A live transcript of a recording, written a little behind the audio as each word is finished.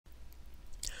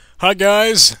Hi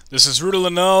guys, this is Ruta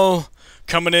Linnell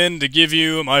coming in to give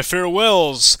you my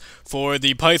farewells for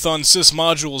the Python Sys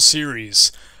module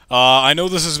series. I know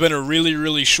this has been a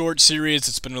really short series.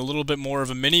 It's been a little bit more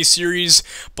of a mini-series,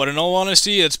 but in all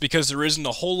honesty, it's because there isn't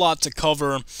a whole lot to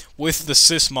cover with the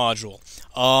Sys module.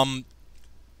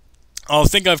 I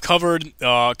think I've covered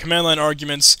command line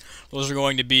arguments. Those are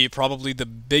going to be probably the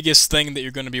biggest thing that you're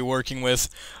going to be working with,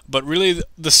 but really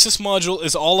the Sys module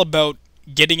is all about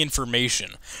getting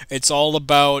information. It's all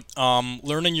about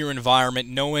learning your environment,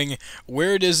 knowing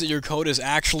where it is that your code is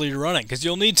actually running, because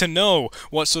you'll need to know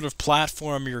what sort of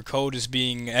platform your code is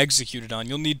being executed on.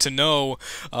 You'll need to know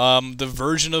the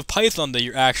version of Python that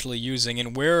you're actually using,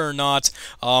 and where or not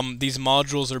these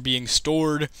modules are being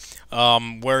stored,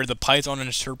 where the Python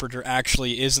interpreter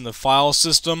actually is in the file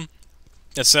system,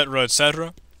 etc.,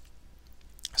 etc.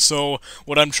 So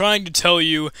what I'm trying to tell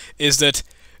you is that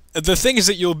the things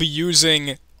that you'll be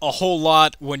using a whole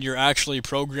lot when you're actually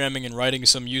programming and writing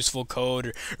some useful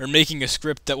code or making a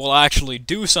script that will actually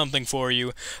do something for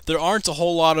you, there aren't a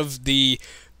whole lot of the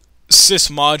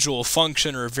sys module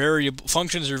functions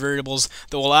or variables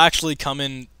that will actually come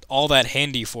in all that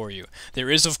handy for you. There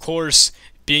is, of course,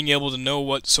 being able to know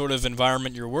what sort of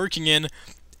environment you're working in,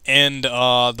 and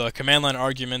the command line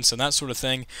arguments and that sort of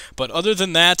thing. But other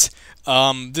than that,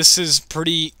 this is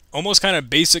pretty almost kind of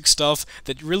basic stuff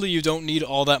that really you don't need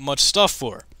all that much stuff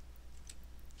for.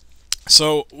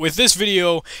 So with this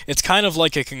video, it's kind of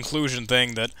like a conclusion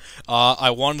thing that I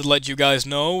wanted to let you guys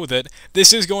know that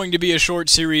this is going to be a short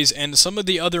series, and some of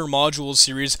the other modules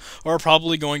series are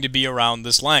probably going to be around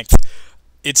this length.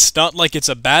 It's not like it's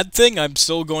a bad thing. I'm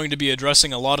still going to be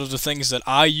addressing a lot of the things that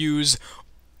I use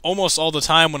almost all the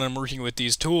time when I'm working with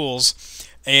these tools,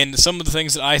 and some of the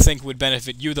things that I think would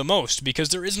benefit you the most, because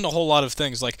there isn't a whole lot of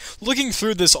things. Like, looking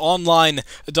through this online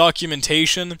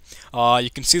documentation, you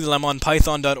can see that I'm on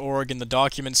python.org in the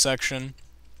document section.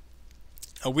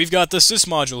 We've got the sys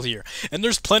module here, and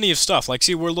there's plenty of stuff. Like,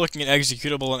 see, we're looking at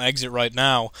executable and exit right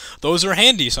now. Those are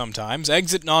handy sometimes.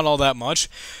 Exit, not all that much.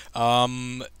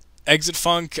 Exit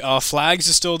func, flags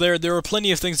is still there. There are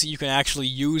plenty of things that you can actually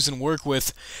use and work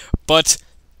with, but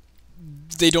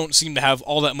they don't seem to have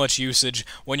all that much usage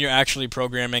when you're actually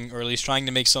programming, or at least trying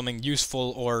to make something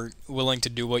useful or willing to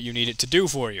do what you need it to do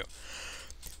for you.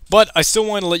 But I still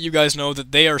want to let you guys know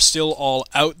that they are still all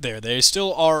out there. They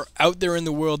still are out there in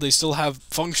the world. They still have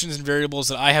functions and variables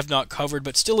that I have not covered,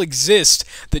 but still exist,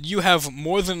 that you have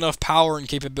more than enough power and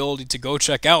capability to go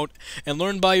check out and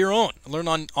learn by your own. Learn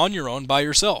on your own by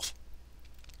yourself.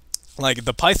 Like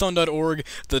the python.org,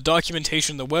 the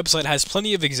documentation, the website has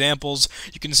plenty of examples.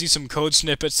 You can see some code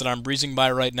snippets that I'm breezing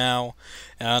by right now,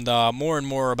 and more and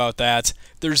more about that.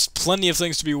 There's plenty of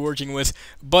things to be working with,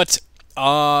 but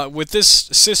with this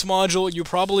sys module, you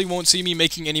probably won't see me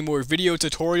making any more video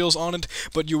tutorials on it,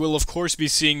 but you will of course be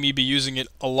seeing me be using it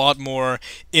a lot more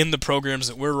in the programs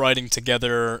that we're writing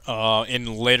together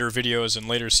in later videos and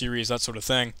later series, that sort of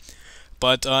thing.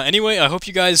 But anyway, I hope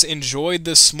you guys enjoyed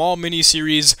this small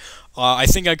mini-series. I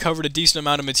think I covered a decent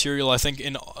amount of material. I think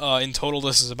in total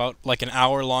this is about like an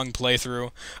hour-long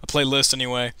playthrough, a playlist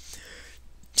anyway.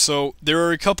 So there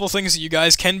are a couple things that you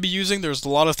guys can be using. There's a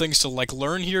lot of things to like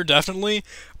learn here, definitely,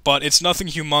 but it's nothing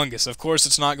humongous. Of course,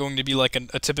 it's not going to be like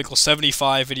a typical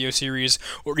 75 video series,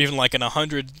 or even like an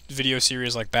 100 video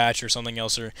series like Batch or something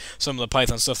else, or some of the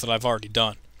Python stuff that I've already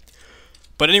done.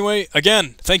 But anyway,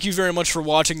 again, thank you very much for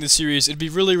watching this series. It'd be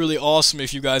really awesome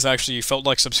if you guys actually felt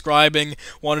like subscribing,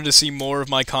 wanted to see more of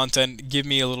my content, give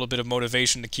me a little bit of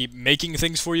motivation to keep making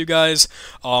things for you guys.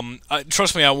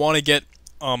 Trust me, I want to get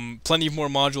plenty more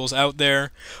modules out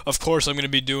there. Of course, I'm going to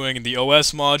be doing the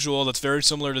OS module that's very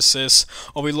similar to sys.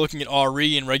 I'll be looking at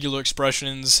RE and regular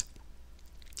expressions.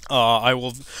 I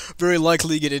will very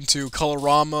likely get into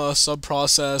Colorama,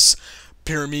 Subprocess,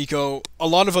 Pyramiko, a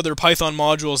lot of other Python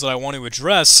modules that I want to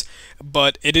address,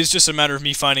 but it is just a matter of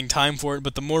me finding time for it.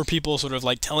 But the more people sort of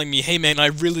like telling me, hey man, I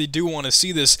really do want to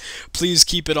see this, please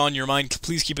keep it on your mind,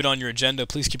 please keep it on your agenda,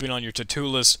 please keep it on your to-do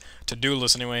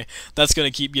list anyway, that's going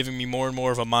to keep giving me more and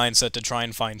more of a mindset to try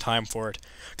and find time for it.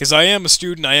 Because I am a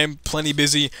student, I am plenty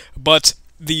busy, but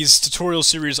these tutorial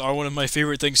series are one of my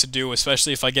favorite things to do,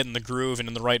 especially if I get in the groove and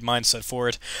in the right mindset for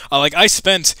it. I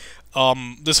spent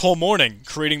this whole morning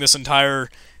creating this entire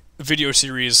video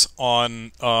series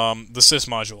on the sys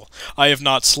module. I have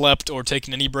not slept or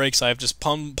taken any breaks. I have just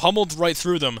pummeled right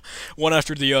through them, one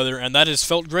after the other, and that has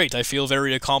felt great. I feel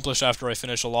very accomplished after I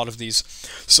finish a lot of these.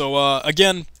 So,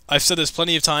 again, I've said this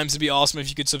plenty of times. It'd be awesome if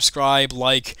you could subscribe,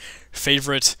 like,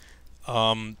 favorite,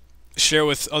 share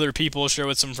with other people, share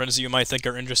with some friends that you might think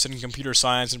are interested in computer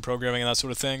science and programming and that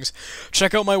sort of things.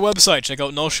 Check out my website, check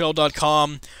out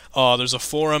nullshell.com. There's a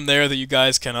forum there that you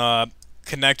guys can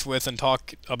connect with and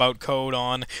talk about code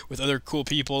on with other cool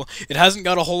people. It hasn't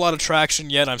got a whole lot of traction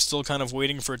yet. I'm still kind of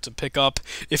waiting for it to pick up.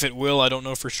 If it will, I don't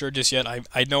know for sure just yet.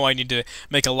 I know I need to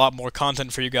make a lot more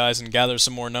content for you guys and gather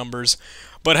some more numbers.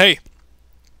 But hey,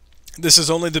 this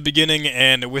is only the beginning,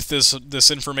 and with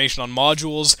this information on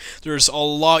modules, there's a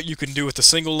lot you can do with a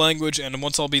single language, and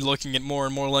once I'll be looking at more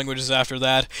and more languages after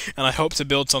that, and I hope to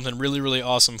build something really, really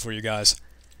awesome for you guys.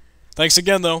 Thanks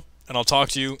again, though, and I'll talk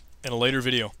to you in a later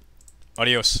video.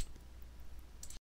 Adios.